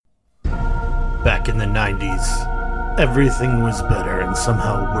Back in the 90s, everything was better and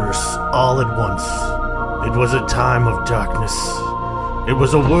somehow worse all at once. It was a time of darkness. It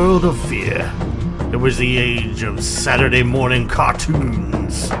was a world of fear. It was the age of Saturday morning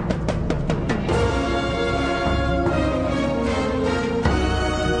cartoons.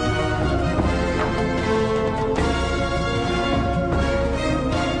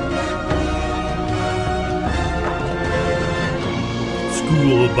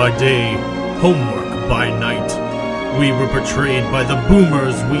 School by day, homework by night. We were betrayed by the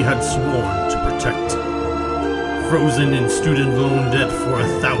boomers we had sworn to protect. Frozen in student loan debt for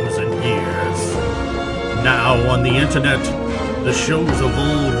 1,000 years. Now on the internet, the shows of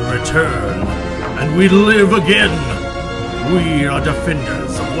old return, and we live again. We are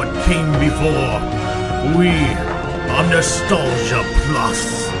defenders of what came before. We are Nostalgia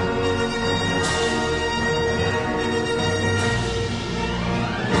Plus.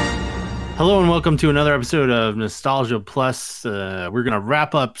 Hello and welcome to another episode of Nostalgia Plus. We're going to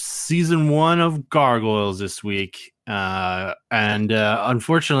wrap up season 1 of Gargoyles this week.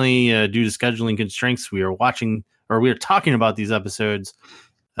 Unfortunately, due to scheduling constraints, we are talking about these episodes.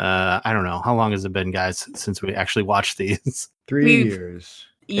 I don't know. How long has it been, guys, since we actually watched these? 3 years.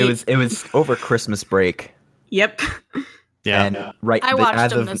 It was over Christmas break. Yep. Yeah. And I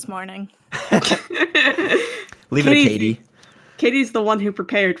watched them this morning. Leave it to Katie. Katie's the one who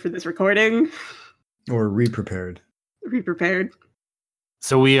prepared for this recording. Or re-prepared.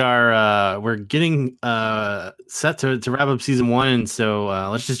 So we're getting set to wrap up season 1, and so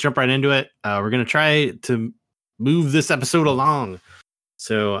let's just jump right into it. We're gonna try to move this episode along.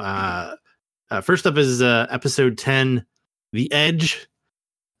 So first up is episode 10, The Edge,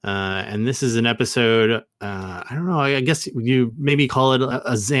 and this is an episode. I don't know. I guess you maybe call it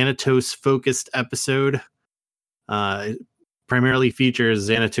a Xanatos focused episode. It primarily features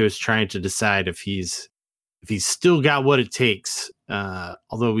Xanatos trying to decide if he's still got what it takes.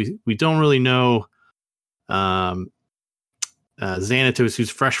 Although we don't really know Xanatos, who's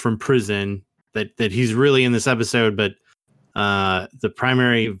fresh from prison, that he's really in this episode, but the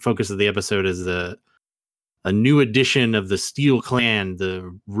primary focus of the episode is a new edition of the Steel Clan,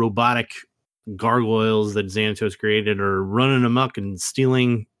 the robotic gargoyles that Xanatos created, are running amok and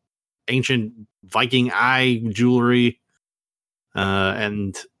stealing ancient Viking eye jewelry.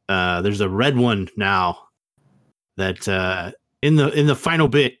 And there's a red one now that in the final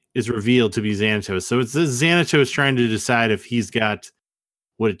bit is revealed to be Xanatos. So it's this Xanatos trying to decide if he's got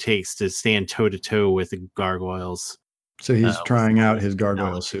what it takes to stand toe to toe with the gargoyles. So he's trying out his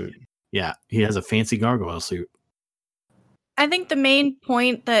gargoyle suit. Yeah, he has a fancy gargoyle suit. I think the main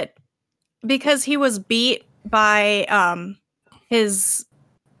point that because he was beat by his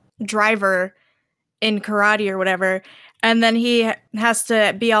driver in karate or whatever, and then he has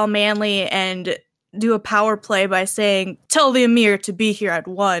to be all manly and do a power play by saying, "Tell the Emir to be here at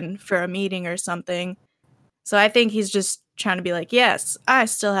 1 for a meeting or something." So I think he's just trying to be like, yes, I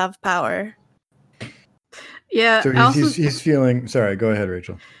still have power. Yeah. So he's feeling... Sorry, go ahead,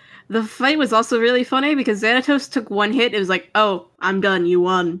 Rachel. The fight was also really funny because Xanatos took one hit. It was like, oh, I'm done. You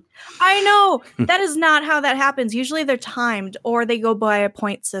won. I know. That is not how that happens. Usually they're timed or they go by a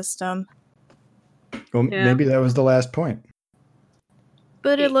point system. Well, yeah. Maybe that was the last point.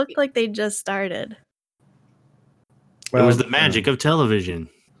 But it looked like they just started. Well, it was the magic of television.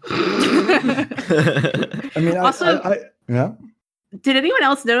 I mean, also, yeah. Did anyone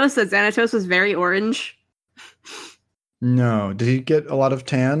else notice that Xanatos was very orange? No. Did he get a lot of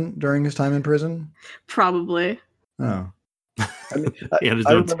tan during his time in prison? Probably. Oh. I mean, I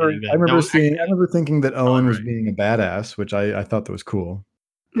remember thinking that Owen was being a badass, which I thought that was cool.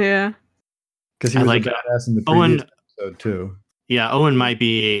 Yeah. Because he was a badass in the previous episode too. Yeah, Owen might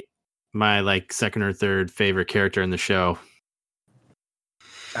be my second or third favorite character in the show.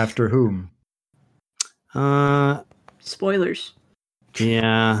 After whom? Spoilers.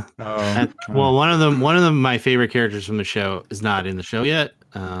 Yeah. Well, one of them, my favorite characters from the show, is not in the show yet.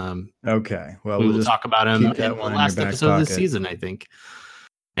 Okay. Well, we will talk about him in the last episode of this season, I think.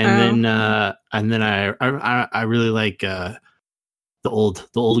 And then I really like the old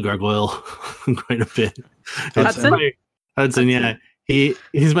gargoyle quite a bit. Hudson, yeah.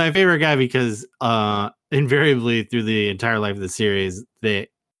 He's my favorite guy because invariably through the entire life of the series,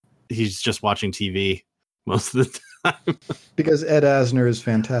 he's just watching TV most of the time. Because Ed Asner is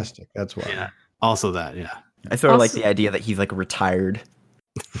fantastic. That's why. Yeah. Also that, yeah. I sort of like the idea that he's retired.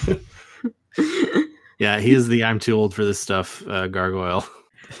 Yeah, he is the I'm too old for this stuff gargoyle.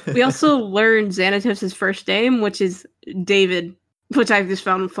 We also learned Xanatos' first name, which is David, which I just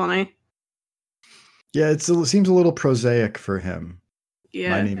found funny. Yeah, it seems a little prosaic for him.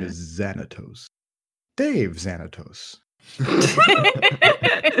 Yeah. My name is Xanatos. Dave Xanatos.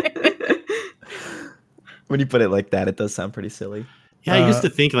 When you put it like that, it does sound pretty silly. Yeah, I used to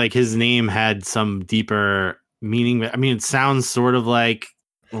think like his name had some deeper meaning. I mean, it sounds sort of like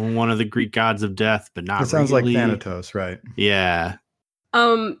one of the Greek gods of death, but not. It sounds really. like Thanatos, right? Yeah.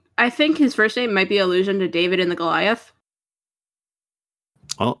 I think his first name might be allusion to David and the Goliath.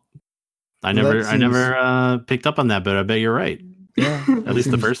 Well, I never picked up on that, but I bet you're right. Yeah, At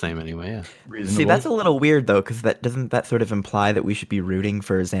least the first name, anyway. Yeah. reasonable. See, that's a little weird though, because doesn't that sort of imply that we should be rooting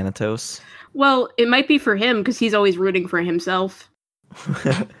for Xanatos? Well, it might be for him because he's always rooting for himself.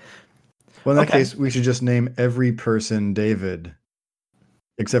 Well, in that Okay. case, we should just name every person David,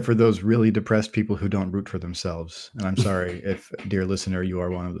 except for those really depressed people who don't root for themselves. And I'm sorry if, dear listener, you are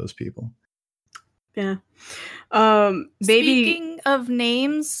one of those people. Yeah. Maybe Speaking of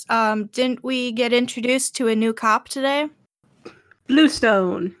names, didn't we get introduced to a new cop today?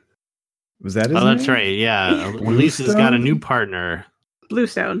 Bluestone. Was that his Oh, that's name? right. Yeah. Lisa's got a new partner.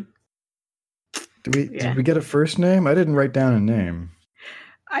 Bluestone. Did Yeah. we get a first name? I didn't write down a name.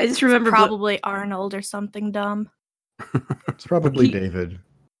 I just remember Probably Arnold or something dumb. It's probably He- David.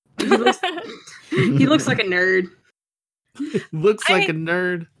 he looks like a nerd. Looks I like a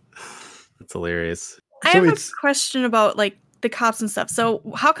nerd. That's hilarious. I So have a it's- question about like the cops and stuff. So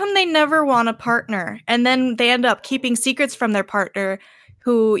how come they never want a partner, and then they end up keeping secrets from their partner,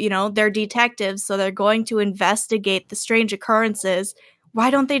 who they're detectives, so they're going to investigate the strange occurrences?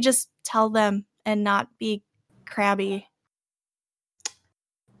 Why don't they just tell them and not be crabby?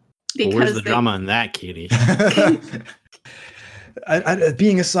 Well, where's Because the they- drama in that, Katie?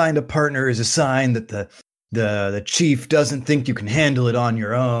 Being assigned a partner is a sign that the chief doesn't think you can handle it on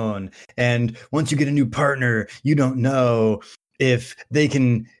your own. And once you get a new partner, you don't know if they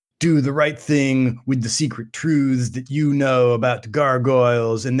can do the right thing with the secret truths that you know about the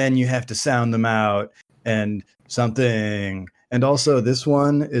gargoyles, and then you have to sound them out and something. And also, this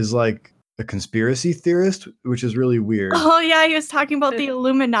one is like a conspiracy theorist, which is really weird. Oh yeah, he was talking about the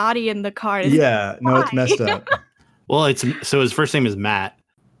Illuminati in the car. Yeah, no, it's Why? messed up. Well, so his first name is Matt.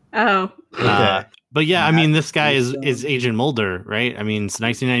 Oh. Okay. But yeah, I Matt mean, this guy is Bluestone. Agent Mulder, right? I mean, it's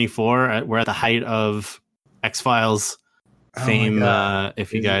 1994. We're at the height of X-Files Oh my fame. God.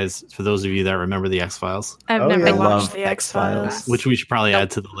 If you guys, for those of you that remember the X-Files, I've Oh, never yeah. I watched love the X-Files. X-Files. which we should probably add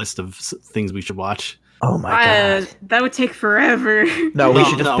to the list of things we should watch. Oh my god! That would take forever. No, we No,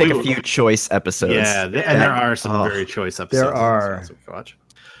 should just no, pick we- a few choice episodes. Yeah, and there are some Oh. very choice episodes. There are. that we should watch.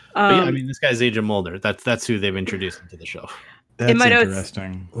 But yeah, I Um, mean, this guy's Agent Mulder. That's who they've introduced into the show. That's my notes-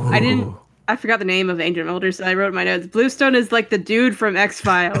 interesting. I didn't- Ooh. I forgot the name of Agent Mulder, so I wrote in my notes. Bluestone is like the dude from X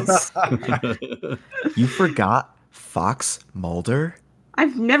Files. You forgot Fox Mulder?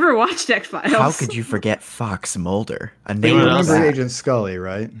 I've never watched X Files. How could you forget Fox Mulder? A You name What of else? remember that. Agent Scully,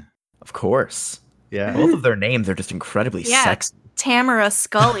 right? Of course. Yeah. Both of their names are just incredibly Yeah. sexy. Tamara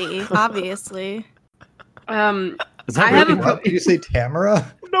Scully, obviously. Is that I have really? a- What? Did you say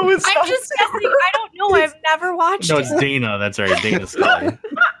Tamara? No, it's I'm just guessing. I don't know. I've never watched No, it. it's Dana. That's right, Dana Scully.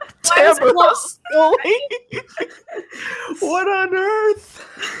 Why was it close? Scully. What on earth?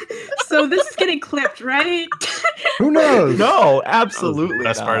 So this is getting clipped, right? Who knows? No, That was absolutely. the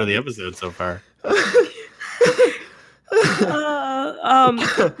best not. part of the episode so far.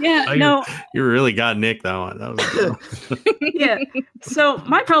 Yeah, Oh, no, You really got Nick that one. That was good. yeah. So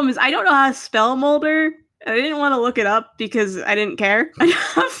my problem is I don't know how to spell Mulder. I didn't want to look it up because I didn't care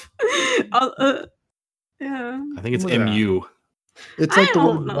enough. Yeah. I think it's Look at that. MU. It's I like the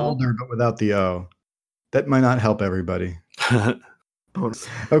don't word know. Mulder, but without the O. That might not help everybody.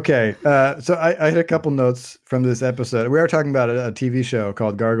 Okay, so I had a couple notes from this episode. We are talking about a TV show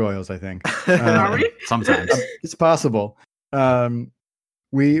called Gargoyles, I think. Are we? Sometimes. It's possible.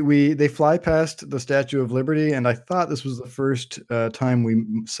 They fly past the Statue of Liberty, and I thought this was the first time we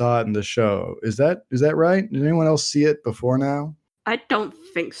saw it in the show. Is that right? Did anyone else see it before now? I don't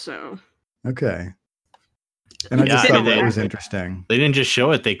think so. Okay. And I Yeah, just I thought mean, that was interesting. They didn't just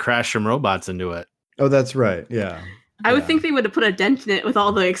show it; they crashed some robots into it. Oh, that's right. Yeah. I would Yeah. think they would have put a dent in it with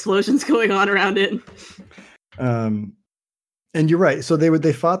all the explosions going on around it. And you're right. So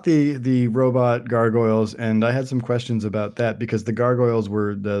they fought the robot gargoyles, and I had some questions about that because the gargoyles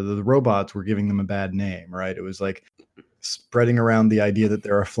were the robots were giving them a bad name, right? It was like spreading around the idea that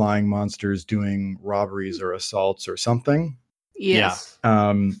there are flying monsters doing robberies or assaults or something. Yes.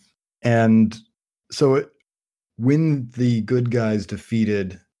 And so when the good guys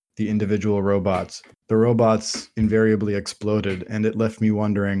defeated the individual robots, the robots invariably exploded, and it left me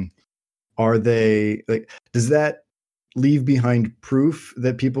wondering, are they like, does that leave behind proof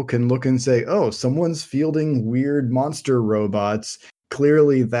that people can look and say, oh, someone's fielding weird monster robots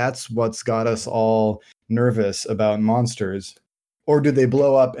clearly that's what's got us all nervous about monsters. Or do they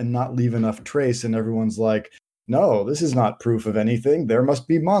blow up and not leave enough trace and everyone's like, no, this is not proof of anything. There must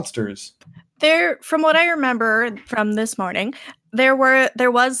be monsters. There, from what I remember from this morning, there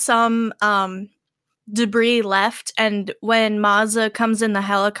was some debris left, and when Mazza comes in the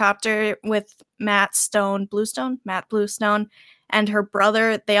helicopter with Matt Bluestone, and her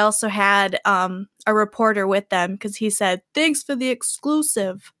brother, they also had a reporter with them because he said, "Thanks for the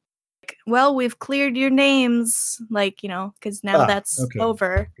exclusive." Like, well, we've cleared your names, like, because now that's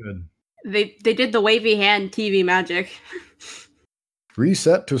over. Good. They did the wavy hand TV magic.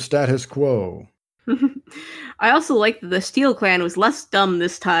 Reset to status quo. I also like that the Steel Clan was less dumb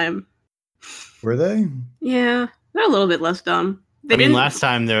this time. Were they? Yeah, they're a little bit less dumb. Last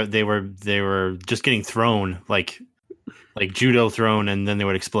time they were just getting thrown like judo thrown, and then they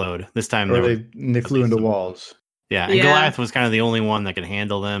would explode. This time they flew into walls. Yeah, and Goliath was kind of the only one that could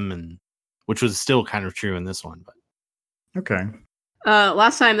handle them, and which was still kind of true in this one. But okay.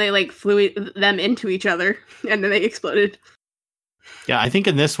 Last time they flew them into each other, and then they exploded. Yeah, I think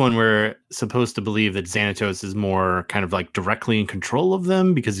in this one we're supposed to believe that Xanatos is more kind of like directly in control of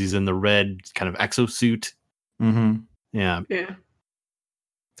them because he's in the red kind of exosuit. Mm-hmm. Yeah. Yeah.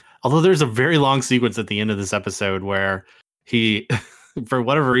 Although there's a very long sequence at the end of this episode where he, for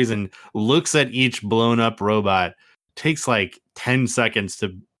whatever reason, looks at each blown up robot, takes like 10 seconds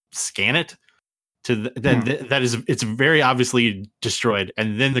to scan it it's very obviously destroyed.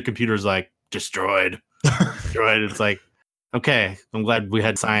 And then the computer's like, destroyed. It's like, okay, I'm glad we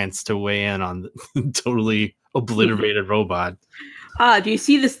had science to weigh in on the totally obliterated robot. Do you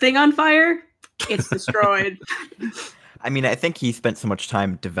see this thing on fire? It's destroyed. I mean, I think he spent so much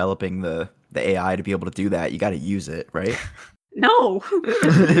time developing the AI to be able to do that. You got to use it, right? No.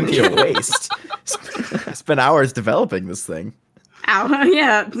 It'd be a waste. Spent hours developing this thing. Ow,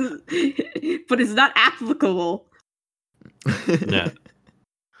 yeah. But it's not applicable. Yeah.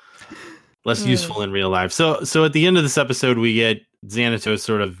 Less useful in real life. So at the end of this episode, we get Xanatos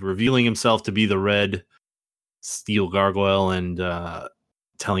sort of revealing himself to be the red steel gargoyle and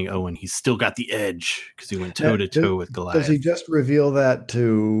telling Owen he's still got the edge because he went toe to toe with Goliath. Does he just reveal that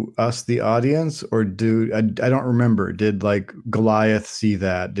to us, the audience, or I don't remember. Did Goliath see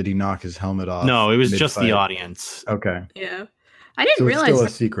that? Did he knock his helmet off? No, it was just mid-fight? the audience. Okay. Yeah. I didn't So realize. it's still a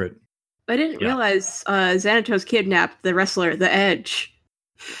secret. I didn't realize Xanatos kidnapped the wrestler, the Edge.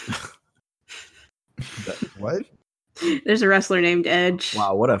 What? There's a wrestler named Edge.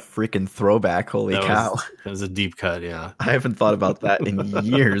 Wow, what a freaking throwback. Holy cow. That was a deep cut, yeah. I haven't thought about that in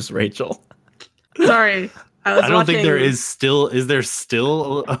years, Rachel. Sorry. I don't think there is there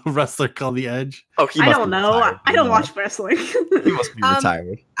still a wrestler called the Edge? Oh, he I must don't be know. retired. I don't watch wrestling. He must be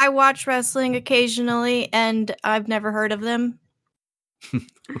retired. I watch wrestling occasionally, and I've never heard of them.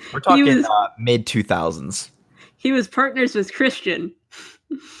 We're talking mid 2000s. He was partners with Christian.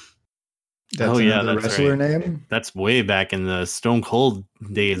 That's that's wrestler right. name? That's way back in the Stone Cold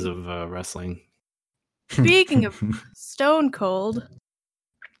days of wrestling. Speaking of Stone Cold.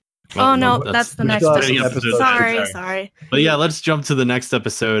 Well, Oh no, that's the next episode. Sorry. But yeah, let's jump to the next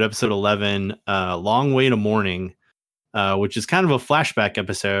episode 11, Long Way to Morning, which is kind of a flashback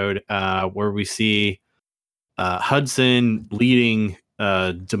episode where we see Hudson leading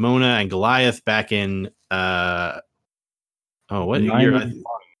Demona and Goliath back in what year?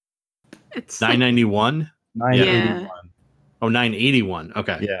 It's 991? 981. Oh, 981.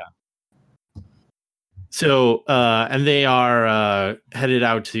 Okay. Yeah. So, and they are headed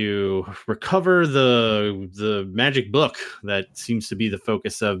out to recover the magic book that seems to be the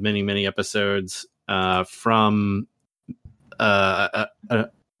focus of many, many episodes from the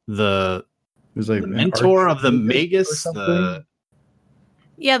It was like mentor of the Magus. something?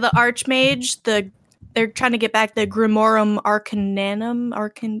 Yeah, the Archmage. They're trying to get back the Grimorum Arcanum.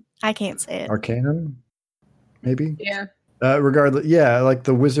 I can't say it. Arcanum, maybe. Yeah. Regardless, like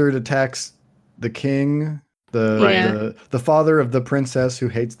the wizard attacks the king, the father of the princess who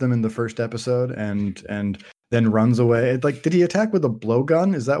hates them in the first episode, and then runs away. Did he attack with a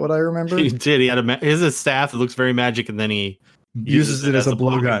blowgun? Is that what I remember? He did. He had his staff that looks very magic, and then he uses it as a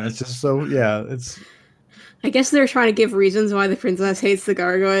blowgun. It's just so it's. I guess they're trying to give reasons why the princess hates the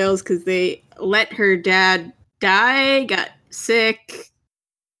gargoyles because they let her dad die, got sick,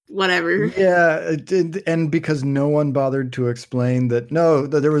 whatever. Yeah, and because no one bothered to explain that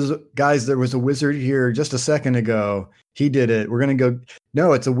there was a wizard here just a second ago. He did it. We're gonna go.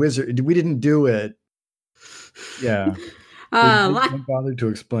 No, it's a wizard. We didn't do it. Yeah. No one bothered to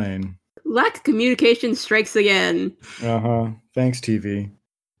explain. Lack of communication strikes again. Thanks, TV.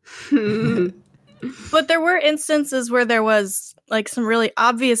 But there were instances where there was like some really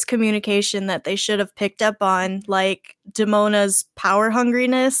obvious communication that they should have picked up on, like Damona's power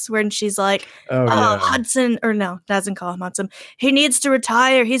hungriness, when she's like, Hudson, or no, doesn't call him Hudson. He needs to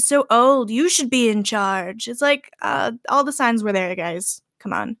retire. He's so old. You should be in charge. It's like all the signs were there, guys.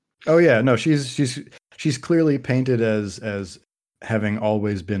 Come on. Oh yeah, no, she's clearly painted as having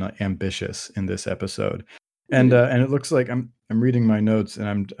always been ambitious in this episode. And it looks like I'm reading my notes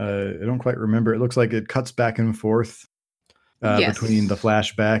and I don't quite remember. It looks like it cuts back and forth between the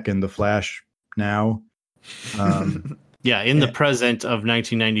flashback and the flash now. Yeah, in the present of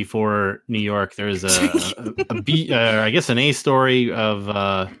 1994 New York, there's a B, I guess an A story of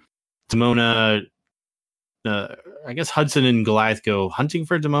Damona. I guess Hudson and Goliath go hunting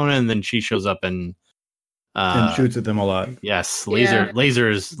for Damona, and then she shows up and shoots at them a lot. Yes, laser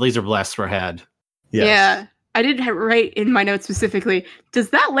blasts were had. Yes. Yeah. I didn't write in my notes specifically. Does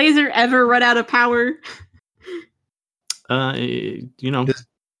that laser ever run out of power?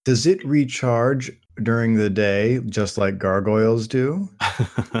 Does it recharge during the day just like gargoyles do?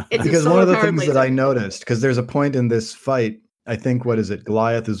 Because one of the things that I noticed, because there's a point in this fight, I think, what is it?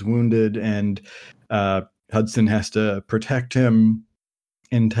 Goliath is wounded and Hudson has to protect him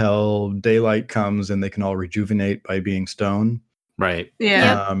until daylight comes and they can all rejuvenate by being stone. Right.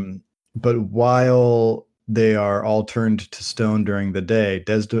 Yeah. But while they are all turned to stone during the day,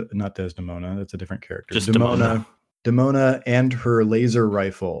 not Desdemona, that's a different character. Just Damona and her laser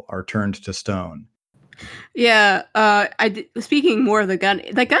rifle are turned to stone. Yeah, speaking more of the gun,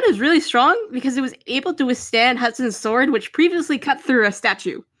 that gun is really strong because it was able to withstand Hudson's sword, which previously cut through a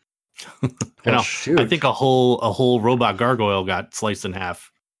statue. Shoot. I think a whole robot gargoyle got sliced in half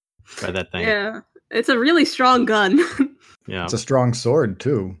by that thing. Yeah, it's a really strong gun. Yeah, it's a strong sword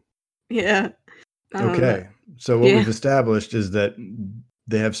too. Yeah. Okay, so what we've established is that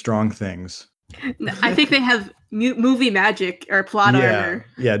they have strong things. I think they have movie magic or plot armor.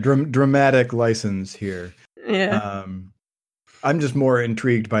 Yeah, dramatic license here. Yeah. I'm just more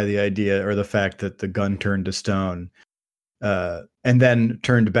intrigued by the idea or the fact that the gun turned to stone and then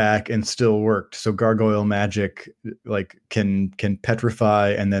turned back and still worked. So gargoyle magic can petrify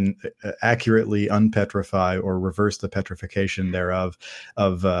and then accurately unpetrify or reverse the petrification thereof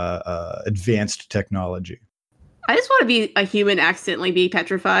of advanced technology. I just want to be a human accidentally be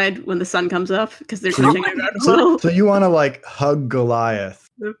petrified when the sun comes up because they're touching it. So you want to hug Goliath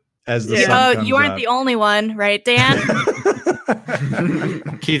as the sun comes you aren't up. the only one, right, Dan?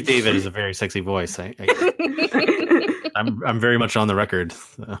 Keith David is a very sexy voice. I'm very much on the record.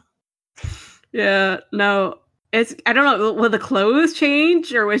 So. Yeah, no, I don't know. Will the clothes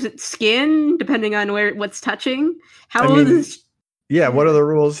change or was it skin depending on what's touching? Yeah, what are the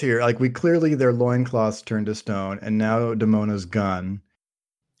rules here? Like, their loincloths turned to stone, and now Damona's gun.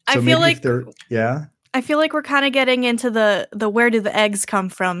 So I feel like I feel like we're kind of getting into the where do the eggs come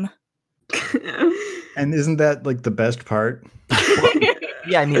from? And isn't that like the best part?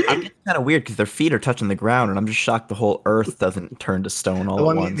 Yeah, I mean, it's kind of weird because their feet are touching the ground, and I'm just shocked the whole earth doesn't turn to stone all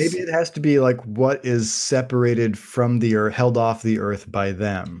at once. Maybe it has to be like what is separated from the earth, held off the earth by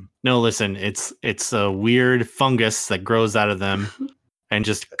them. No, listen, it's a weird fungus that grows out of them and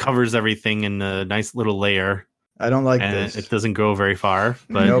just covers everything in a nice little layer. I don't like this. It doesn't go very far.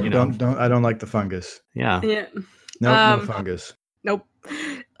 But nope, don't. I don't like the fungus. Yeah. Yeah. Nope, no fungus. Nope.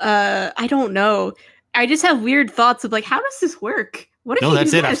 I don't know. I just have weird thoughts of like, how does this work? What if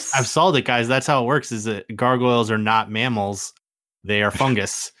that's it. This? I've solved it, guys. That's how it works. Is that gargoyles are not mammals; they are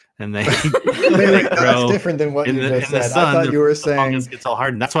fungus, and they grow. That's different than what you just said. Sun, I thought you were saying fungus gets all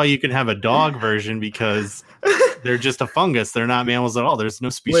hard, and that's why you can have a dog version because they're just a fungus. They're not mammals at all. There's no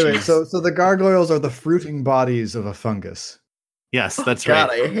species. Wait. So the gargoyles are the fruiting bodies of a fungus. Yes, that's God,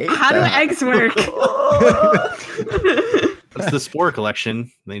 right. I hate How do eggs work? That's the spore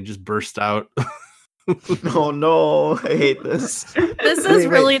collection. They just burst out. Oh no, I hate this. This is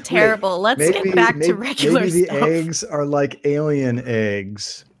really terrible. Let's get back to regular maybe stuff. The eggs are like alien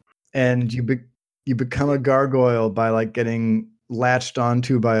eggs, and you become a gargoyle by like getting latched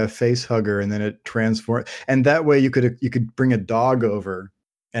onto by a face hugger, and then it transforms. And that way, you could bring a dog over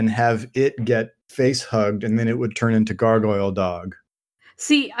and have it get face hugged, and then it would turn into gargoyle dog.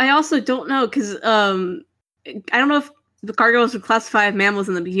 See, I also don't know because I don't know if the gargoyles would classify as mammals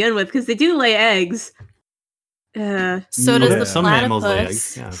in the begin with because they do lay eggs. So does the some mammals lay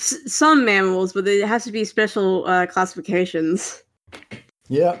platypus. eggs. Yeah. Some mammals, but there has to be special classifications.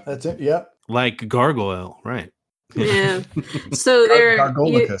 Yeah, that's it. Yep. Like gargoyle, right? Yeah. So they're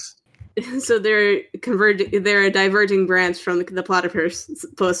Gargolicus. so they're converging. They're a diverging branch from the platypus.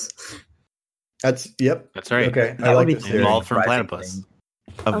 That's That's right. Okay, That I would like be this theory. Evolved from surprising platypus.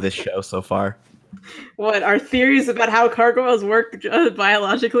 thing of this show so far. What, our theories about how gargoyles work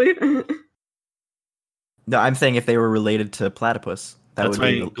biologically? No, I'm saying if they were related to platypus. That's would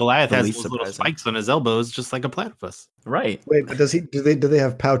why be Goliath the has least those little surprising. spikes on his elbows, just like a platypus. Right. Wait, but do they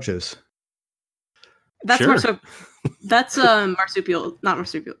have pouches? That's Sure. That's marsupial, not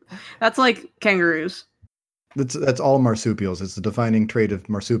marsupial. That's like kangaroos. That's all marsupials. It's the defining trait of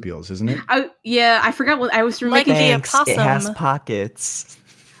marsupials, isn't it? I forgot what I was Like making. a Thanks. It has opossum. pockets.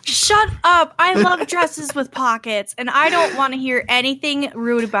 Shut up! I love dresses with pockets, and I don't want to hear anything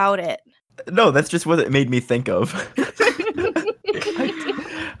rude about it. No, that's just what it made me think of.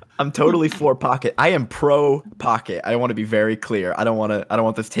 I'm totally for pocket. I am pro pocket. I want to be very clear. I don't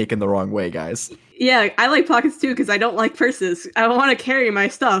want this taken the wrong way, guys. Yeah, I like pockets too because I don't like purses. I want to carry my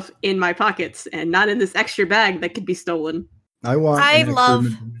stuff in my pockets and not in this extra bag that could be stolen. I want. I an love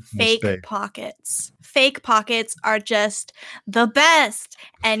extra fake space. pockets. Fake pockets are just the best.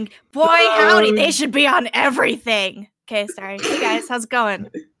 And boy, howdy, they should be on everything. Okay, sorry. Hey guys, how's it going?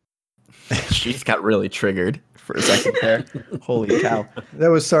 She just got really triggered for a second there. Holy cow. That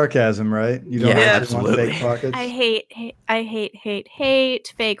was sarcasm, right? You don't Yeah, actually want absolutely. fake pockets. I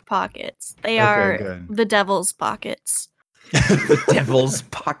hate fake pockets. They Okay, are good. the devil's pockets. The devil's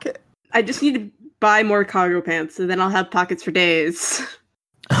pocket. I just need to buy more cargo pants and then I'll have pockets for days.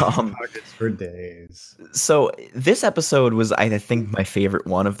 Pockets for days. So this episode was, I think, my favorite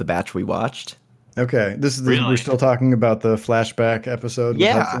one of the batch we watched. Okay, Really? we're still talking about the flashback episode. with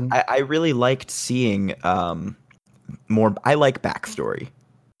Yeah, Hudson? I really liked seeing more. I like backstory.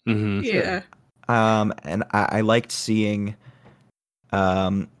 Mm-hmm. Yeah. And I liked seeing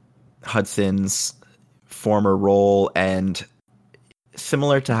Hudson's former role, and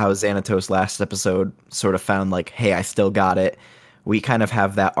similar to how Xanatos last episode sort of found like, hey, I still got it. We kind of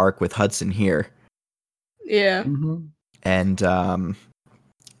have that arc with Hudson here. Yeah. Mhm. And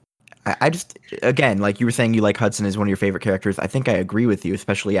I just, again, like you were saying, you like Hudson as one of your favorite characters. I think I agree with you,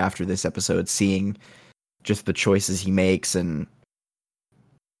 especially after this episode, seeing just the choices he makes. And,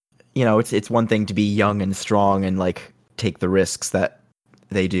 you know, it's one thing to be young and strong and like take the risks that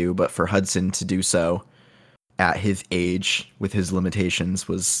they do, but for Hudson to do so at his age with his limitations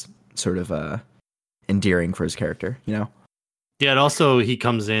was sort of endearing for his character, you know? Yeah, and also he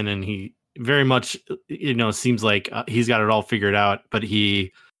comes in and he very much, seems like he's got it all figured out, but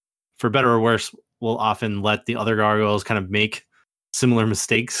he, for better or worse, will often let the other gargoyles kind of make similar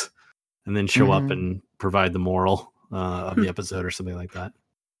mistakes and then show up Mhm. and provide the moral of the episode or something like that.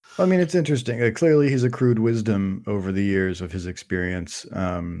 I mean, it's interesting. Clearly, he's accrued wisdom over the years of his experience,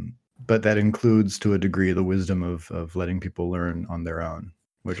 but that includes, to a degree, the wisdom of letting people learn on their own,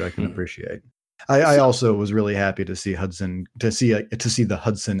 which I can appreciate. I also was really happy to see Hudson to see the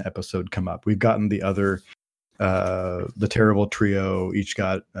Hudson episode come up. We've gotten the other, the Terrible Trio each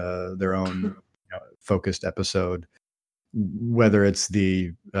got their own focused episode. Whether it's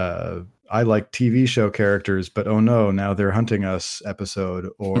the I like TV show characters, but oh no, now they're hunting us episode,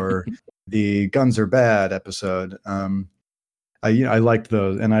 or the guns are bad episode. I liked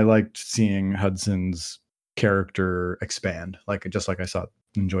those, and I liked seeing Hudson's character expand, just like I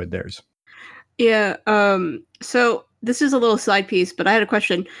enjoyed theirs. Yeah. So this is a little side piece, but I had a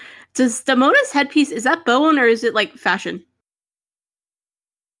question. Does Damona's headpiece, is that bone or is it like fashion?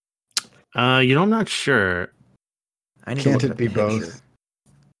 I'm not sure. I need to Can't look it at be the picture. both?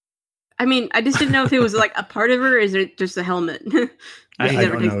 I mean, I just didn't know if it was like a part of her or is it just a helmet? I I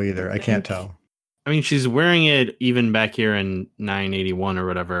never don't takes- know either. I can't tell. I mean, she's wearing it even back here in 981 or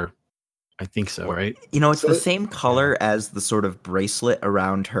whatever. I think so, right? You know, it's So the it- same color as the sort of bracelet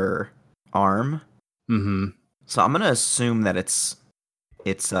around her arm. Mm-hmm. So I'm gonna assume that it's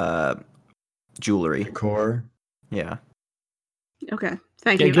jewelry. Core. Yeah. Okay.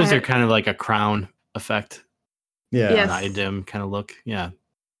 Thank Yeah, you. it gives I- her kind of like a crown effect, Yeah. Yes. diadem kind of look. Yeah.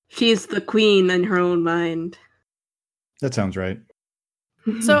 She's the queen in her own mind. That sounds right.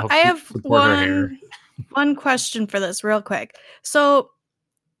 So Help I have support her hair. one question for this real quick. So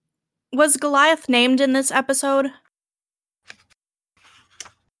was Goliath named in this episode?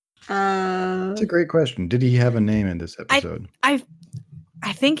 That's a great question. Did he have a name in this episode? I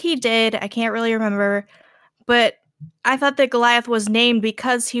think he did. I can't really remember. But I thought that Goliath was named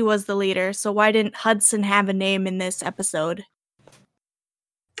because he was the leader. So why didn't Hudson have a name in this episode?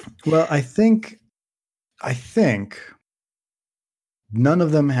 Well, I think none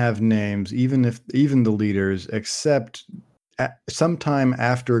of them have names, even the leaders, except sometime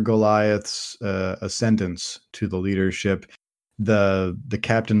after Goliath's ascendance to the leadership, the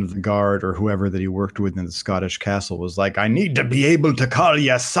captain of the guard or whoever that he worked with in the Scottish castle was like, "I need to be able to call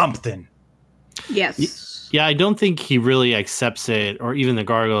you something." Yes. Yeah, I don't think he really accepts it, or even the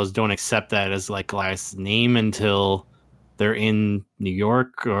gargoyles don't accept that as like Goliath's name until they're in New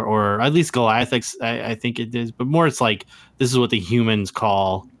York, or at least Goliath. I think it is, but more it's like this is what the humans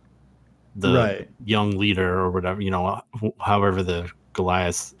call the young leader or whatever, however the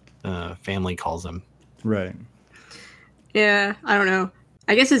Goliath family calls him. Right. Yeah, I don't know.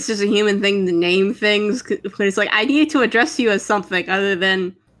 I guess it's just a human thing to name things, but it's like, I need to address you as something other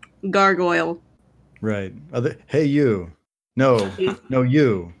than gargoyle. Right. Hey, you. No,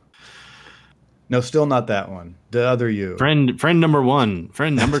 you. No, still not that one. The other you. Friend number 1.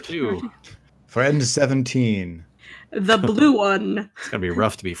 Friend number 2. Friend 17. The blue one. It's going to be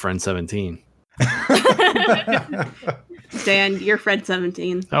rough to be friend 17. Dan, you're friend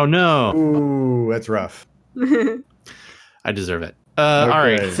 17. Oh, no. Ooh, that's rough. I deserve it. All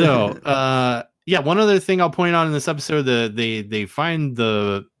right. So, one other thing I'll point out in this episode, they find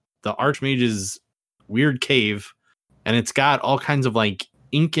the Archmage's weird cave, and it's got all kinds of like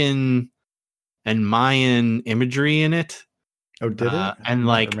Incan and Mayan imagery in it. Oh, did it? And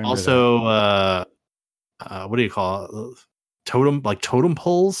like also, what do you call it? Totem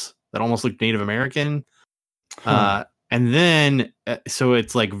poles that almost look Native American. And then, so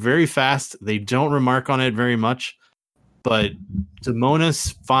it's like very fast. They don't remark on it very much, but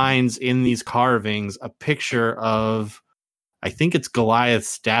Daemonis finds in these carvings a picture of, I think it's Goliath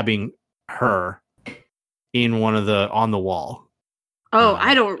stabbing her in on the wall. Oh,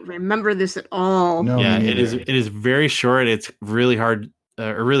 I don't remember this at all. No, yeah, it is very short. It's really hard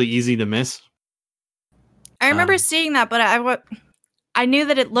or really easy to miss. I remember seeing that, but I knew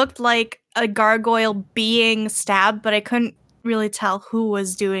that it looked like a gargoyle being stabbed, but I couldn't really tell who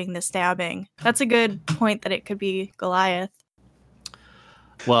was doing the stabbing. That's a good point that it could be Goliath.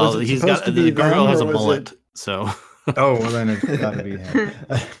 Well, he's got the gargoyle has a mullet, so. Oh, well then it's gotta be him.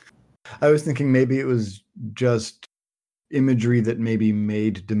 I was thinking maybe it was just imagery that maybe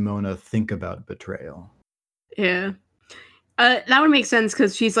made Demona think about betrayal. Yeah. That would make sense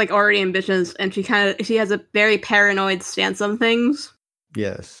because she's like already ambitious and she has a very paranoid stance on things.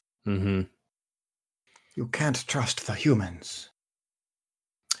 Yes. Mm-hmm. You can't trust the humans.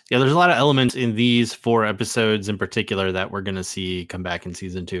 Yeah, there's a lot of elements in these 4 episodes in particular that we're going to see come back in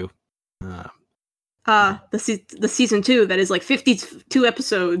season 2. The season 2 that is like 52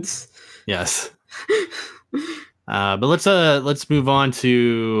 episodes. Yes. But let's move on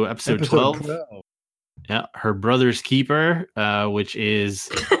to episode 12. Yeah, Her Brother's Keeper, which is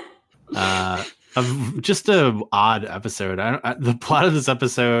just a odd episode. The plot of this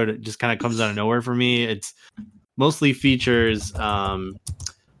episode just kind of comes out of nowhere for me. It's mostly features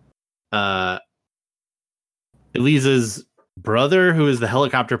Elisa's brother, who is the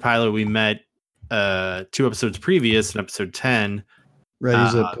helicopter pilot we met 2 episodes previous in episode 10. Right,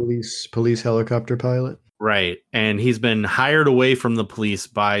 he's a police helicopter pilot. Right, and he's been hired away from the police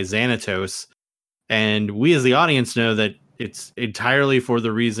by Xanatos, and we as the audience know that it's entirely for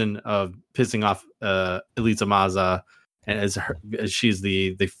the reason of pissing off Elisa Maza, as she's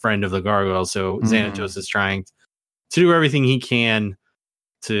the friend of the gargoyle. So Xanatos is trying to do everything he can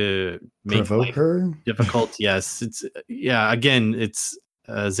to make provoke her difficult. Yes, again, it's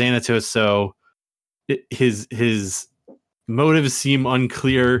Xanatos. So his motives seem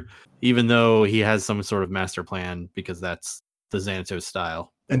unclear, even though he has some sort of master plan, because that's the Xanatos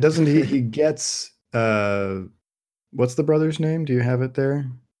style. And doesn't he gets what's the brother's name? Do you have it there?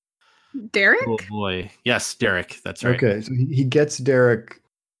 Derek? Oh boy. Yes, Derek. That's right. Okay, so he gets Derek.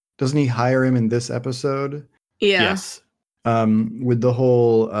 Doesn't he hire him in this episode? Yeah. Yes. With the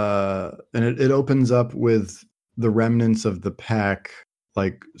whole and it opens up with the remnants of the pack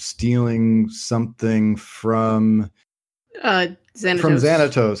like stealing something from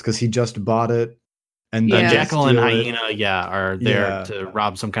Xanatos because he just bought it, and then Jackal and Hyena are there to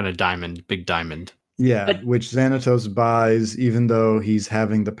rob some kind of big diamond. Which Xanatos buys, even though he's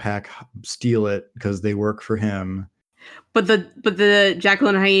having the pack steal it because they work for him. But the Jackal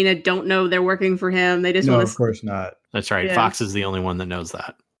and Hyena don't know they're working for him. They just want to. Of course not. That's right. Yeah. Fox is the only one that knows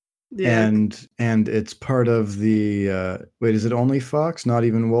that. Yeah. And it's part of the wait, is it only Fox, not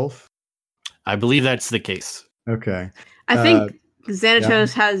even Wolf? I believe that's the case. Okay. I think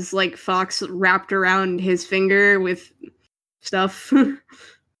Xanatos has like Fox wrapped around his finger with stuff.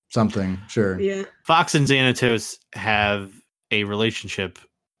 Something, sure. Yeah. Fox and Xanatos have a relationship,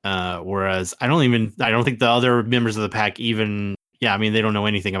 whereas I don't think the other members of the pack even. Yeah, I mean they don't know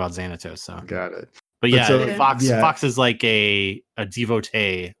anything about Xanatos. So got it. But Fox is like a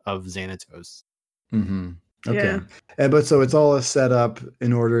devotee of Xanatos. Mm-hmm. Okay. Yeah. But so it's all a setup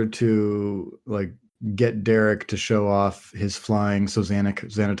in order to like get Derek to show off his flying so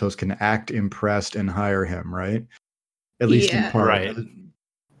Xanatos can act impressed and hire him, right? At least in Yeah. part. Right.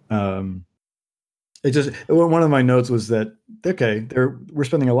 It just one of my notes was that we're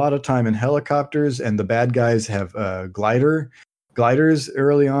spending a lot of time in helicopters, and the bad guys have gliders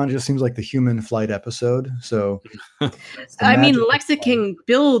early on. It just seems like the human flight episode. So, I mean, Lexiking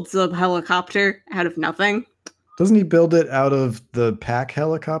builds a helicopter out of nothing. doesn't he build it out of the pack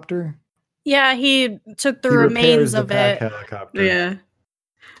helicopter? Yeah, he took the He remains repairs the of pack it. helicopter. Yeah.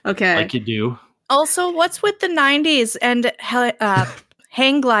 Okay. Like you do. Also, what's with the 90s and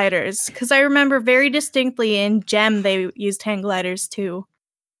hang gliders? Because I remember very distinctly in Gem they used hang gliders too.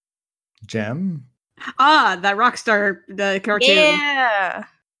 Gem? That Rockstar the cartoon. Yeah.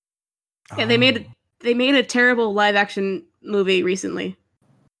 Yeah, they made a terrible live action movie recently.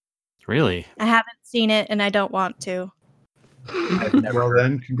 Really? I haven't seen it and I don't want to. Well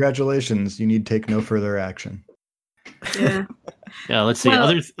then, congratulations. You need take no further action. Yeah. Yeah, let's see.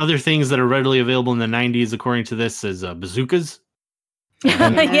 Well- Other things that are readily available in the 90s, according to this, is bazookas.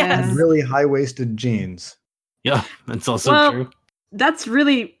 Yes. Really high-waisted jeans. Yeah, that's also Well- true. That's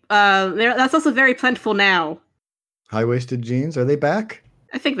really that's also very plentiful now. High-waisted jeans? Are they back?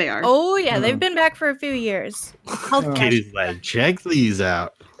 I think they are. Oh yeah, Oh. they've been back for a few years. Health Oh. fashion. Katie's like, check these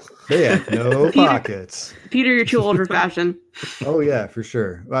out. They have no Peter- pockets. Peter, you're too old for fashion. Oh yeah, for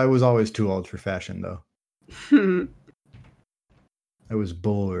sure. I was always too old for fashion, though. I was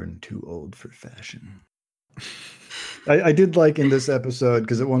born too old for fashion. I did like in this episode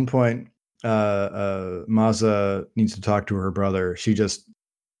because at one point, Maza needs to talk to her brother. She just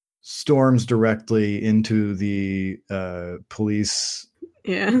storms directly into the police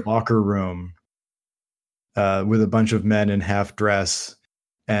Yeah. locker room with a bunch of men in half dress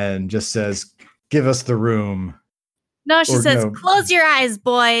and just says, "Give us the room." No, she Or says, no. "Close your eyes,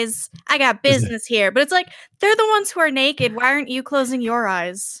 boys. I got business here." But it's like they're the ones who are naked. Why aren't you closing your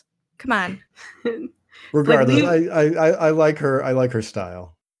eyes? Come on. Regardless, Like, I like her. I like her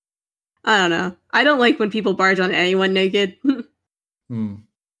style. I don't know. I don't like when people barge on anyone naked. I Hmm.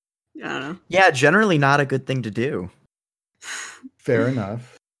 don't know. Yeah, generally not a good thing to do. Fair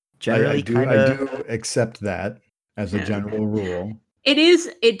enough. Generally, I do accept that as a Yeah. general rule.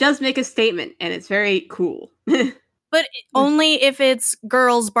 It does make a statement, and it's very cool. But only if it's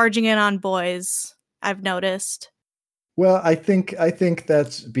girls barging in on boys, I've noticed. Well, I think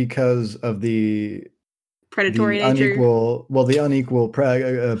that's because of the Predatory the nature. unequal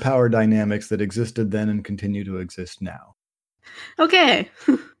power dynamics that existed then and continue to exist now. Okay.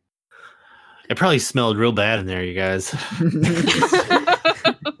 It probably smelled real bad in there, you guys.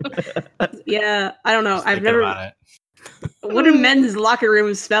 Yeah, I don't know. Just I've thinking never. about it. What do men's locker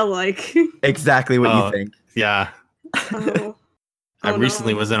rooms smell like? Exactly what Oh. you think. Yeah. Oh. I Oh,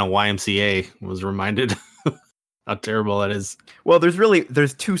 recently no. was in a YMCA, was reminded how terrible that is. Well,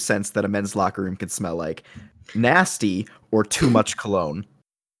 there's two scents that a men's locker room could smell like: nasty or too much cologne,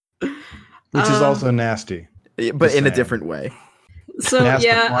 Which is Um, also nasty. but Just in a saying. different way. So Nasty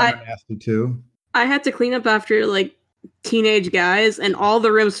yeah, one or nasty too. I had to clean up after like teenage guys, and all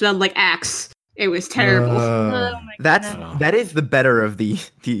the rooms smelled like Axe. It was terrible. Oh my That's goodness. that is the better of the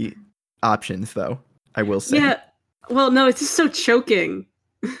options, though. I will say. Yeah. Well, no, it's just so choking.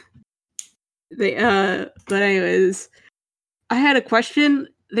 But anyways, I had a question.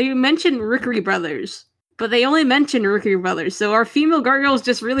 They mentioned Rookery Brothers, but they only mentioned Rookery Brothers. So are female gargoyles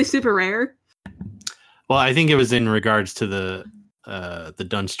just really super rare? Well, I think it was in regards to the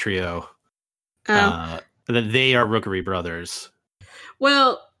Dunce trio. That they are Rookery brothers.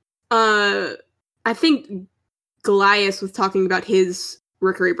 Well, I think Goliath was talking about his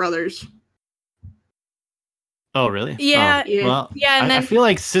Rookery Brothers. Oh, really? Yeah, Oh, yeah. Well, yeah, and I then feel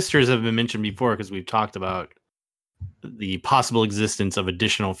like sisters have been mentioned before because we've talked about the possible existence of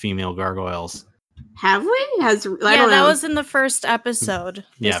additional female gargoyles. Have we? I yeah, don't that know. was in the first episode.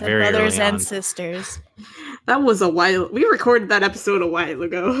 They Yeah, said very brothers early and on. sisters. That was a while. We recorded that episode a while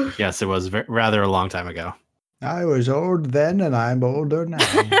ago. Yes, it was rather a long time ago. I was old then, and I'm older now.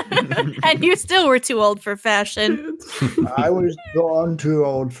 And you still were too old for fashion. I was gone too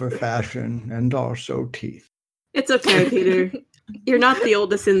old for fashion and also teeth. It's okay, Peter. You're not the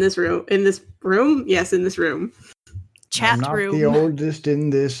oldest in this room. In this room? Yes, in this room. Chat I'm not room. the oldest in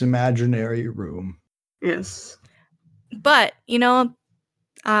this imaginary room. Yes. But,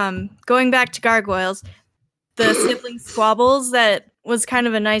 going back to gargoyles, the sibling squabbles, that was kind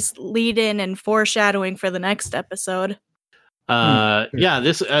of a nice lead in and foreshadowing for the next episode. Yeah,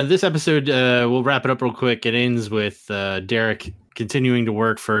 this episode, we'll wrap it up real quick. It ends with Derek continuing to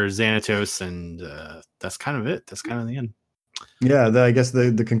work for Xanatos, and that's kind of it. That's kind of the end. Yeah, I guess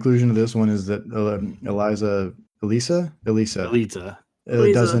the conclusion of this one is that Elisa Elita.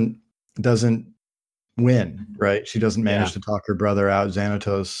 doesn't win, right? She doesn't manage Yeah. to talk her brother out.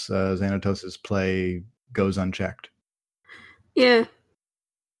 Xanatos's play goes unchecked. Yeah.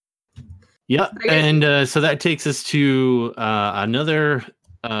 Yeah, I guess- and so that takes us to another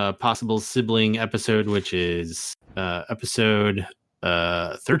possible sibling episode, which is episode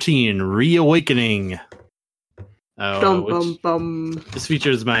 13, Reawakening. Bum, Which, bum, bum. this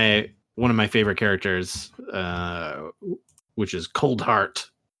features one of my favorite characters, which is Cold Heart.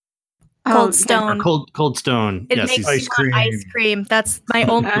 Cold Oh, Stone. Or Cold Stone. It Yes, makes he's me Ice want ice cream. cream. That's my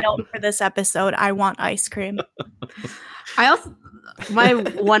only note for this episode. I want ice cream. I also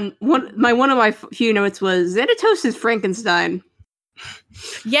one of my few notes was Xanatos' Frankenstein.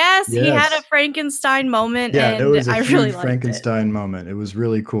 Yes, he had a Yes. Frankenstein moment, Yeah, and it was a I huge really liked it. Frankenstein moment. It was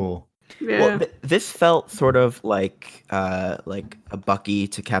really cool. Yeah. Well, this felt sort of like a Bucky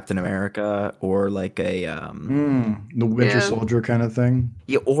to Captain America, or like a The Winter Yeah. Soldier kind of thing.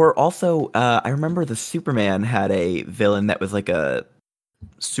 yeah, or also I remember the Superman had a villain that was like a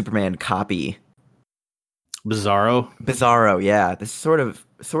Superman copy. Bizarro. Bizarro, yeah. This is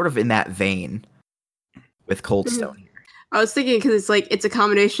sort of in that vein with Cold Stone. I was thinking because it's a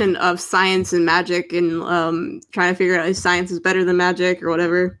combination of science and magic, and trying to figure out if science is better than magic or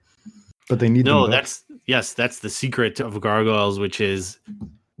whatever. But they need No, them both. that's the secret of gargoyles, which is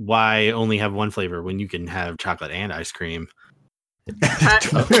why only have one flavor when you can have chocolate and ice cream.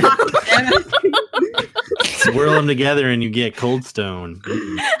 Swirl them together and you get Cold Stone.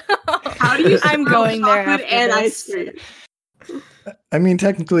 How do you? I'm swirl going there chocolate after and this. ice cream? I mean,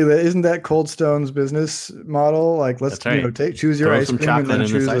 technically, isn't that Cold Stone's business model? Like, let's That's right. choose your Throw ice some cream and chocolate then in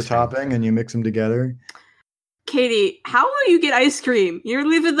this choose the ice cream. topping, and you mix them together. Katie, how will you get ice cream? You're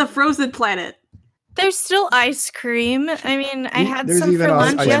leaving the frozen planet. There's still ice cream. I mean, I had There's some even for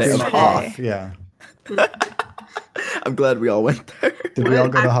ice lunch cream yesterday. at Hoth. Yeah. I'm glad we all went there. Did we all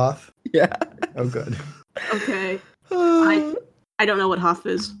go to Hoth? Yeah. Oh, good. Okay. I don't know what Hoth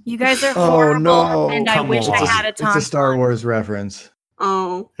is. You guys are Oh, horrible, no. and I Come wish I on. had a It's a ton. Star Wars reference.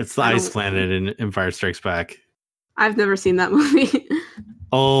 Oh, It's the I ice don't- planet in Empire Strikes Back. I've never seen that movie.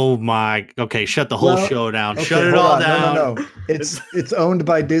 Oh my! Okay, shut the whole Well, show down. Okay, Shut it hold all on. down. No. It's owned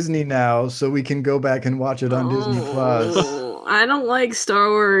by Disney now, so we can go back and watch it on Disney Plus. Oh, I don't like Star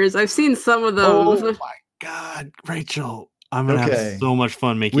Wars. I've seen some of Oh those. my God, Rachel! I'm gonna Okay. have so much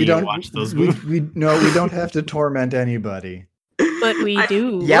fun making We you don't watch those we, movies. we don't have to torment anybody. But we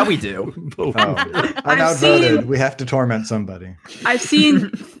do. Yeah, we do. Oh, I'm I've outvoted. seen- We have to torment somebody. I've seen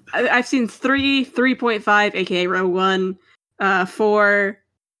 3, 3.5, aka Rogue One, 4,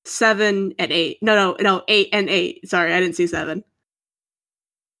 7, and 8. No, 8 and 8. Sorry, I didn't see 7.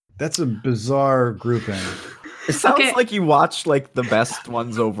 That's a bizarre grouping. It sounds Okay. like you watched like the best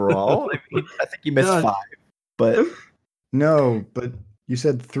ones overall. I think you missed No. 5, but No, but you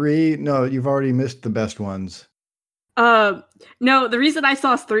said 3. No, you've already missed the best ones. No, the reason I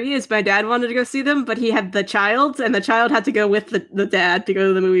saw 3 is my dad wanted to go see them, but he had the child, and the child had to go with the dad to go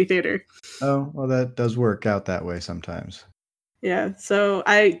to the movie theater. Oh, well, that does work out that way sometimes. Yeah, so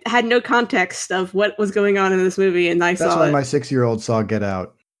I had no context of what was going on in this movie, and I That's saw why it. my 6-year-old saw Get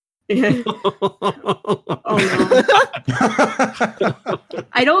Out. Yeah. Oh no.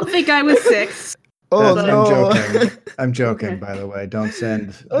 I don't think I was 6. oh That's- no, I'm joking. I'm joking, Okay. by the way. Don't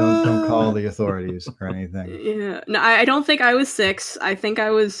call the authorities or anything. Yeah. No, I don't think I was 6. I think I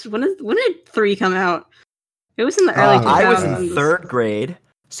was. When did 3 come out? It was in the early 2000s. I was in 3rd grade,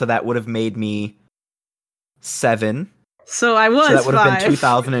 so that would have made me 7. So I was So that would have 5. been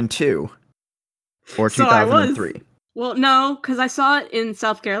 2002 or So I was. 2003. Well, no, because I saw it in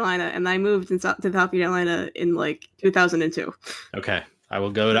South Carolina, and I moved to South Carolina in like 2002. Okay, I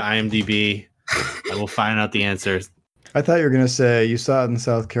will go to IMDb. I will find out the answers. I thought you were going to say you saw it in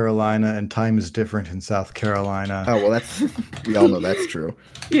South Carolina and time is different in South Carolina. Oh well, that's we all know that's true.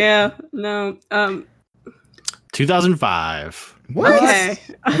 Yeah. No. 2005. What? Okay.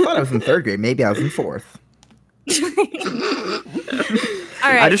 I thought I was in 3rd grade. Maybe I was in 4th. All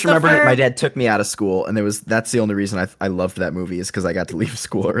right. I just so remember for- my dad took me out of school, and that's the only reason I loved that movie is because I got to leave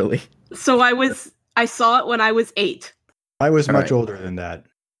school early. So I saw it when I was 8. I was All much right. older than that.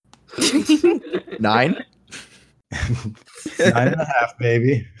 9. 9.5,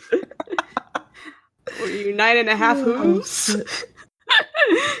 baby. Were you 9.5 hooves?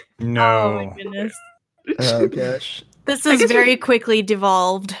 No. Oh my goodness. Oh gosh. This I is guess very quickly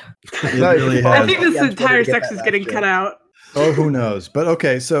devolved. It No, really you- I has. think this Yeah, I'm entire trying to get section is that getting last cut joke. out. Oh, who knows? But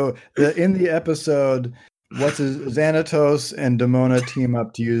okay, so in the episode, Xanatos and Demona team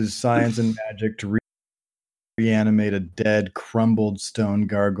up to use science and magic to reanimate a dead, crumbled stone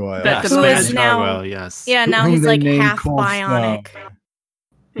gargoyle. That's Who Smash is now- Gargoyle, yes. Yeah, now whom he's they like named half Cold bionic. Stone.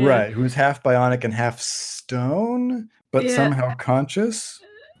 Yeah. Right, who's half bionic and half stone, but Yeah. somehow conscious.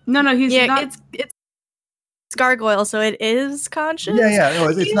 No, he's Yeah, not. it's gargoyle, so it is conscious. Yeah. No,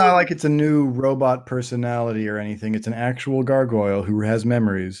 it's not like it's a new robot personality or anything. It's an actual gargoyle who has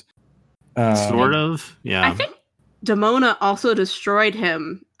memories. Sort of. Yeah. I think Demona also destroyed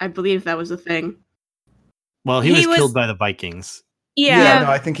him. I believe that was the thing. Well, he He was killed was- by the Vikings. Yeah. No,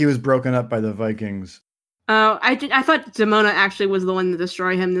 I think he was broken up by the Vikings. Oh, I thought Demona actually was the one that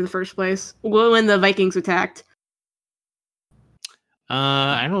destroyed him in the first place when the Vikings attacked.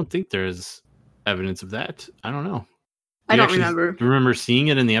 I don't think there's evidence of that. I don't know. I Do you don't actually remember. remember seeing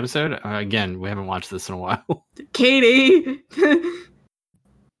it in the episode? Again, we haven't watched this in a while. Katie,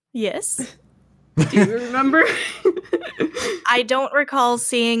 Yes. do you remember? I don't recall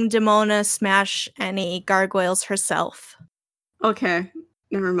seeing Demona smash any gargoyles herself. Okay,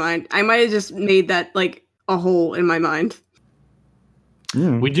 never mind. I might have just made that like a hole in my mind.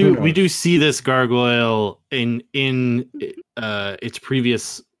 We do see this gargoyle in its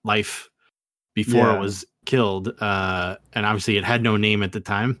previous life before Yeah. it was killed, and obviously it had no name at the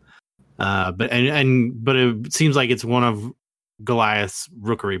time. But it seems like it's one of Goliath's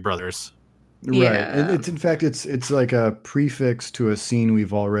Rookery brothers. Right. Yeah. It's in fact it's like a prefix to a scene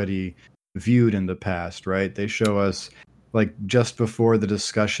we've already viewed in the past, right? They show us like just before the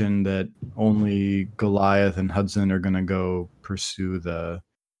discussion that only Goliath and Hudson are going to go pursue the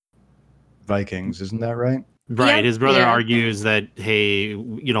Vikings, isn't that right? Right. Yeah. His brother Yeah. argues that, hey,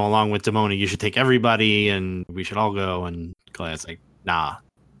 along with Demona, you should take everybody and we should all go. And Goliath's like, nah.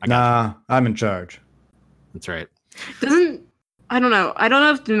 I got you. I'm in charge. That's right. I don't know. I don't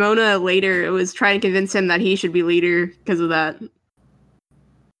know if Demona later was trying to convince him that he should be leader because of that.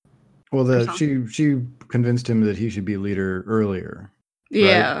 Well, Or she convinced him that he should be leader earlier. right?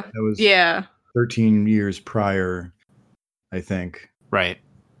 Yeah. That was Yeah. 13 years prior, I think. Right.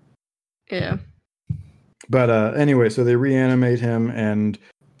 Yeah. But anyway, so they reanimate him, and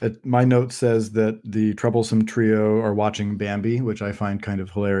my note says that the troublesome trio are watching Bambi, which I find kind of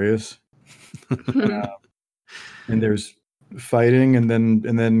hilarious. And there's fighting, and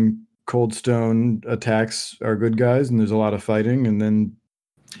then Cold Stone attacks our good guys, and there's a lot of fighting, and then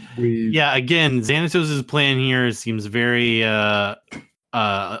Yeah, again, Xanatos' plan here seems very not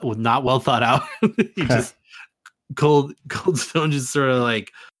well thought out. He just Cold Stone just sort of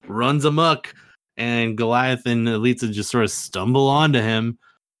like runs amok, and Goliath and Elitza just sort of stumble onto him,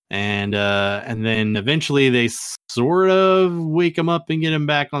 and then eventually they sort of wake him up and get him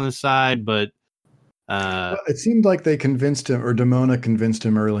back on the side, but it seemed like they convinced him, or Demona convinced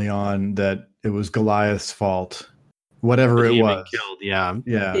him early on that it was Goliath's fault. Whatever he it had been was. killed. Yeah.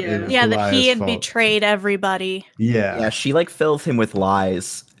 Yeah. Yeah. it was Yeah, that he Goliath's had fault. betrayed everybody. Yeah. Yeah, she like fills him with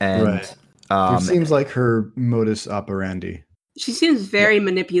lies, and Right. It seems like her modus operandi. She seems very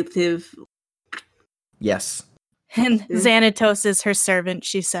manipulative. yes. And Yeah. Xanatos is her servant,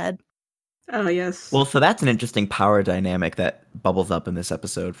 she said. Oh yes. Well, so that's an interesting power dynamic that bubbles up in this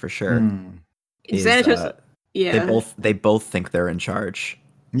episode for sure. Hmm. is, Xanatos. Yeah. They both think they're in charge,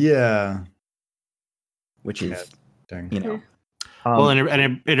 Yeah. which Yeah. is Dang. you know. Well,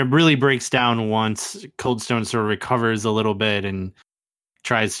 and it really breaks down once Cold Stone sort of recovers a little bit and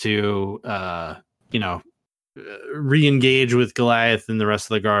tries to, re-engage with Goliath and the rest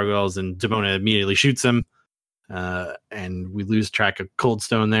of the gargoyles, and Demona immediately shoots him, and we lose track of Cold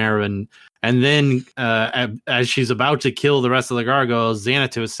Stone there. And then as she's about to kill the rest of the gargoyles,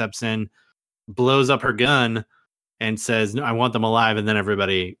 Xanatos steps in, blows up her gun, and says, "No, I want them alive," and then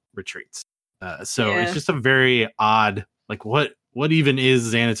everybody retreats. So Yeah. it's just a very odd, like, what even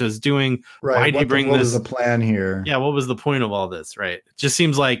is Xanatos doing? Right. Why did he bring what this? was the plan here? Yeah, what was the point of all this? Right? It just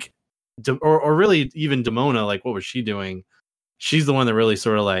seems like, or really even Demona, like, what was she doing? She's the one that really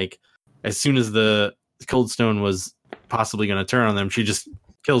sort of like, as soon as the Cold Stone was possibly going to turn on them, she just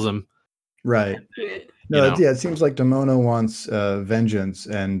kills him. Right. You No, know? it seems like Demona wants vengeance,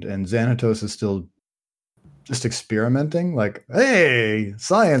 and Xanatos is still just experimenting. Like, hey,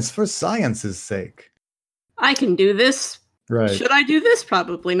 science for science's sake. I can do this. Right. Should I do this?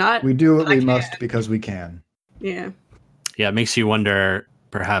 Probably not. We do what I we can. must because we can. Yeah. Yeah, it makes you wonder,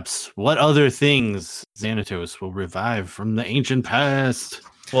 perhaps, what other things Xanatos will revive from the ancient past.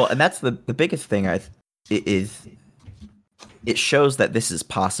 Well, and that's the biggest thing. It shows that this is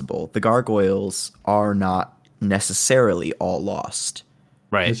possible. The gargoyles are not necessarily all lost.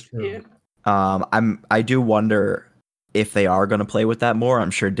 Right. That's true. Yeah. I do wonder if they are going to play with that more.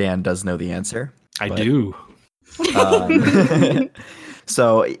 I'm sure Dan does know the answer. I but- do. Um,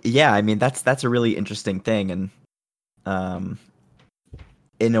 So yeah, I mean that's a really interesting thing, and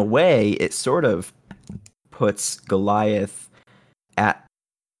in a way, it sort of puts Goliath at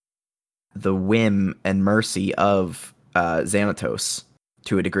the whim and mercy of Xanatos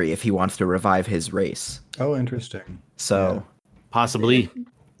to a degree if he wants to revive his race. Oh, interesting. So Possibly.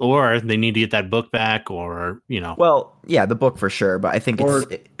 Or they need to get that book back, or, well, yeah, the book for sure, but I think Or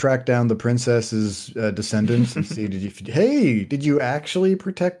track down the princess's descendants and see, did you actually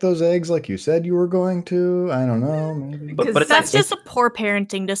protect those eggs like you said you were going to? I don't know, maybe. But That's just a poor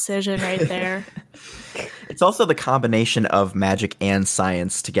parenting decision right there. it's also the combination of magic and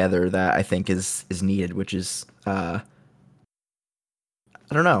science together that I think is needed, which is I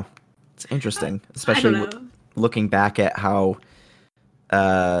don't know. It's interesting, especially looking back at how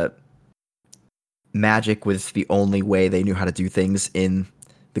magic was the only way they knew how to do things in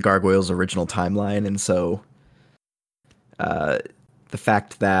the Gargoyles' original timeline, and so the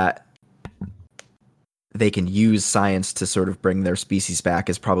fact that they can use science to sort of bring their species back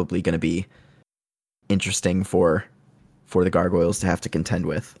is probably going to be interesting for the Gargoyles to have to contend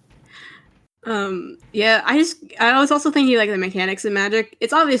with. Yeah, I was also thinking like the mechanics of magic.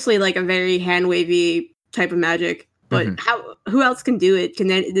 It's obviously like a very hand wavy type of magic, but who else can do it? Do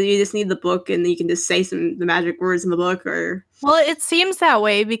you just need the book and you can just say the magic words in the book? Or Well, it seems that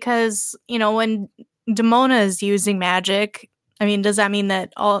way because when Demona is using magic, I mean, does that mean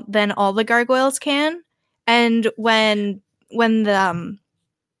that all the Gargoyles can? And when the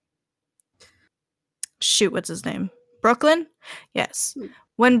what's his name? Brooklyn? Yes.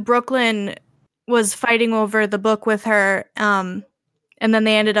 When Brooklyn was fighting over the book with her, and then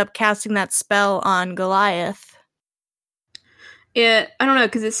they ended up casting that spell on Goliath. Yeah, I don't know,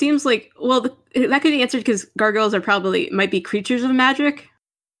 because it seems like, that could be answered because gargoyles might be creatures of magic.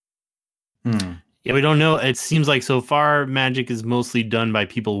 Yeah, we don't know. It seems like so far magic is mostly done by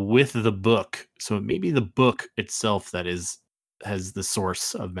people with the book. So it may be the book itself that has the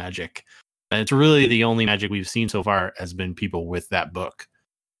source of magic. And it's really the only magic we've seen so far has been people with that book.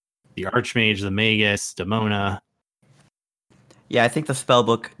 The Archmage, the Magus, Demona. Yeah, I think the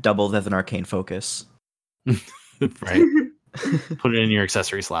spellbook doubles as an arcane focus. Right. Put it in your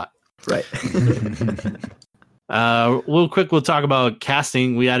accessory slot. Right. Real quick, we'll talk about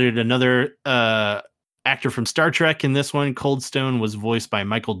casting. We added another actor from Star Trek in this one. Coldstone was voiced by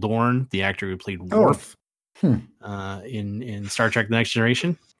Michael Dorn, the actor who played Worf in Star Trek The Next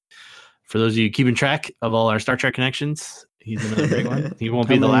Generation. For those of you keeping track of all our Star Trek connections, he's another great one. He won't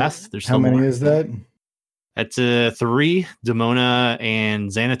be the last. There's how many is that? That's 3: Demona and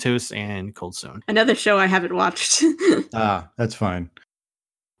Xanatos and Coldstone. Another show I haven't watched. That's fine.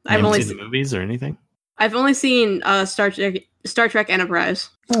 I've only seen the movies or anything. I've only seen Star Trek Enterprise.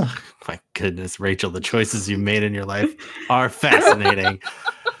 Oh, my goodness, Rachel, the choices you made in your life are fascinating.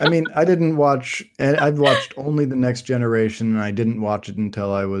 I mean, I didn't watch, and I've watched only The Next Generation, and I didn't watch it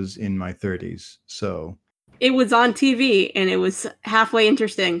until I was in my 30s. So it was on TV, and it was halfway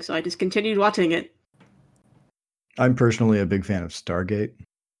interesting, so I just continued watching it. I'm personally a big fan of Stargate.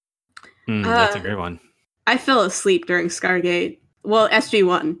 That's a great one. I fell asleep during Stargate. Well,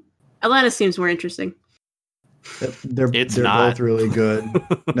 SG-1. Atlantis seems more interesting. They're both really good.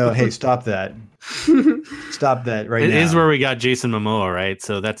 No, hey, stop that. Stop that right now. It is where we got Jason Momoa, right?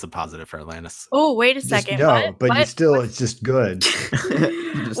 So that's a positive for Atlantis. Oh, wait a second. It's just good.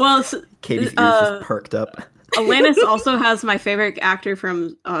 Katie's ears just perked up. Atlantis also has my favorite actor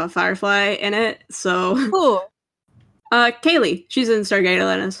from Firefly in it. So, Kaylee, she's in Stargate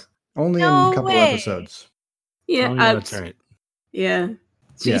Atlantis. Only in a couple episodes. Yeah, that's right. Yeah.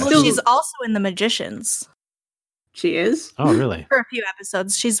 She's also in The Magicians. She is? Oh, really? For a few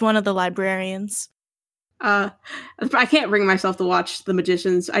episodes. She's one of the librarians. I can't bring myself to watch The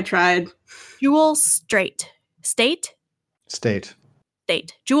Magicians. I tried. Jewel State.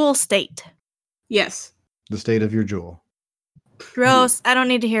 Jewel State. Yes. The state of your jewel. Gross. I don't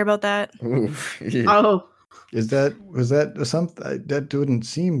need to hear about that. Oh. Was that something that wouldn't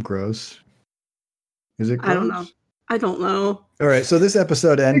seem gross? Is it gross? I don't know. All right, so this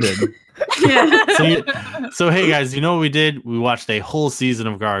episode ended. Yeah. So hey guys, you know what we did? We watched a whole season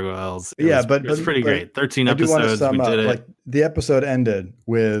of Gargoyles. It was pretty great. 13 episodes. We did it. Like the episode ended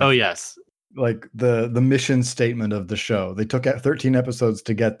with yes, like the mission statement of the show. They took 13 episodes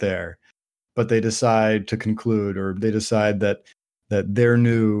to get there, but they decide to conclude, or they decide that their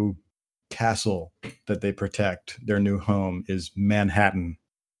new castle that they protect, their new home, is Manhattan.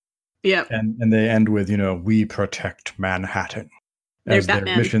 Yeah. And they end with, we protect Manhattan. as their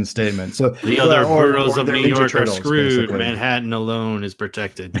Batman. mission statement. So The other or boroughs of they're New Ninja York are Turtles, screwed. basically. Manhattan alone is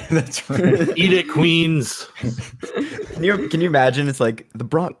protected. That's right. Eat it, Queens. Can you imagine? It's like the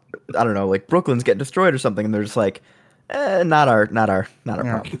Bronx. I don't know, like Brooklyn's getting destroyed or something, and they're just like, not our No,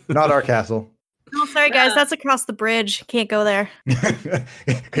 problem. not our castle. Oh, sorry guys, that's across the bridge. Can't go there. Can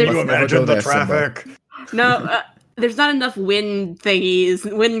There's- you imagine Go the there, Simba. traffic? No, there's not enough wind thingies,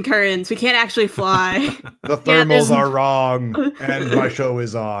 wind currents. We can't actually fly. The Yeah, there's- thermals are wrong, and my show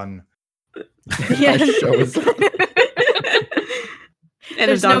is on. Yeah. My show is- And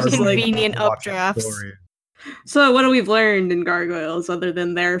There's the no dog's just like, convenient Watch the updrafts. story. so what have we learned in gargoyles other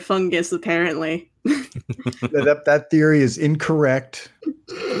than they're fungus, apparently? That theory is incorrect.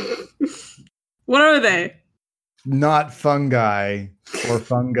 What are they? Not fungi or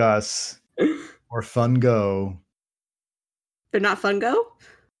fungus or fungo. They're not fungo?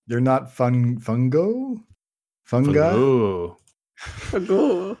 They're not fungo? Fungi? Ooh.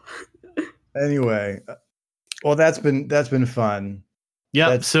 Fungo. Anyway, well, that's been fun. Yep.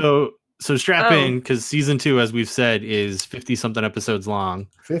 That's- So strap Oh. in because season 2, as we've said, is 50 something episodes long.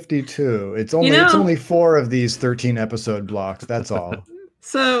 52. It's only know- it's only 4 of these 13 episode blocks. That's all.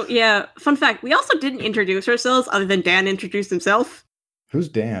 So yeah, fun fact: we also didn't introduce ourselves, other than Dan introduced himself. Who's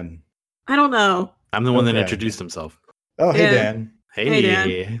Dan? I don't know I'm the one that Okay. introduced himself. Oh, hey Yeah. Dan. Hey. Hey,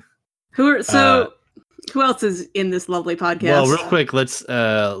 Dan. who are so. Who else is in this lovely podcast? Well, real quick, let's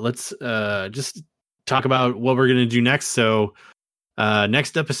just talk about what we're gonna do next. So,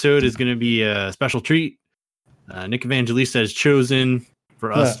 next episode is gonna be a special treat. Nick Evangelista has chosen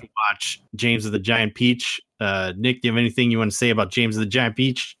for us to watch James of the Giant Peach. Nick, do you have anything you want to say about James of the Giant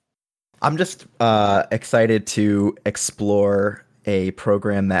Peach? I'm just excited to explore a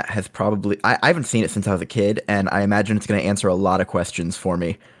program that has probably I haven't seen it since I was a kid, and I imagine it's going to answer a lot of questions for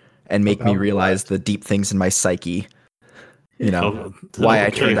me and make me About realize the deep things in my psyche. You know, why I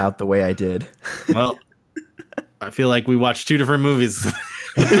Okay. turned out the way I did. Well, I feel like we watched 2 different movies.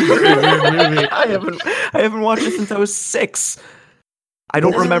 I haven't watched it since I was 6. I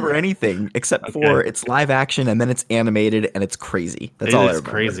don't remember anything except for Okay. it's live action and then it's animated and it's crazy. That's It all I is remember.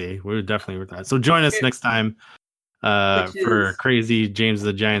 crazy. We're definitely with that. So join us next time Which for is- crazy James and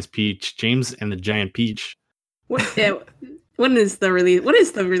the Giant Peach. When is the release? What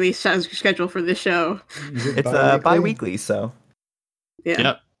is the release schedule for this show? Is it It's bi-weekly, so Yeah.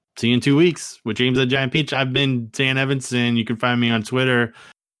 Yep. See you in 2 weeks with James and the Giant Peach. I've been Dan Evanson. You can find me on Twitter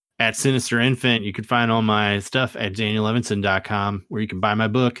at Sinister Infant. You can find all my stuff at DanielEvanson.com, where you can buy my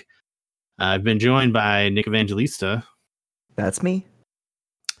book. I've been joined by Nick Evangelista. that's me.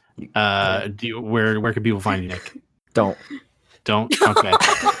 Where can people find you, Nick? Don't. Don't? Okay.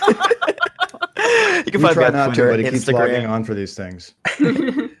 You can We find me try on not to, Twitter, but he keeps logging Instagram. on for these things.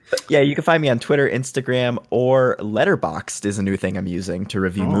 Yeah, you can find me on Twitter, Instagram, or Letterboxd is a new thing I'm using to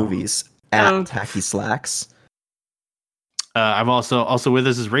review movies at Oh. Tacky Slacks. I've also with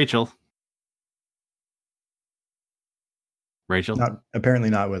us is Rachel. Rachel? Apparently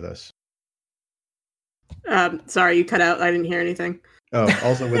not with us. Sorry, you cut out. I didn't hear anything. Oh,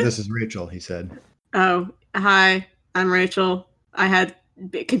 also with us is Rachel, he said. Oh, hi. I'm Rachel. I had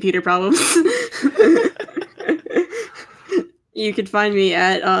computer problems. You can find me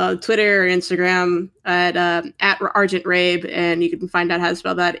at Twitter or Instagram at Argent Rabe, and you can find out how to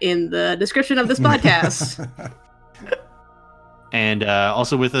spell that in the description of this podcast. And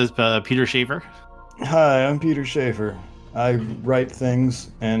also with us, Peter Schaefer. Hi, I'm Peter Schaefer. I write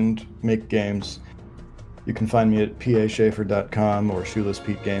things and make games. You can find me at paschaefer.com or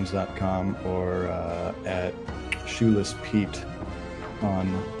shoelesspetegames.com or at shoelesspete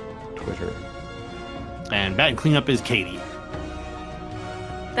on Twitter. And Bat and Cleanup is Katie.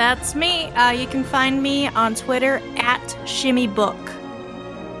 That's me. You can find me on Twitter at ShimmyBook.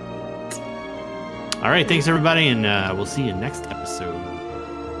 All right, thanks everybody, and we'll see you next episode.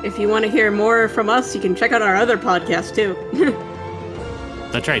 If you want to hear more from us, you can check out our other podcast too.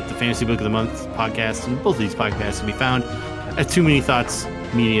 That's right, the Fantasy Book of the Month podcast, and both of these podcasts can be found at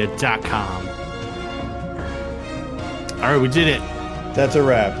toomanythoughtsmedia.com. All right, we did it. That's a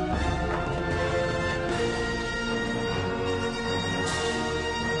wrap.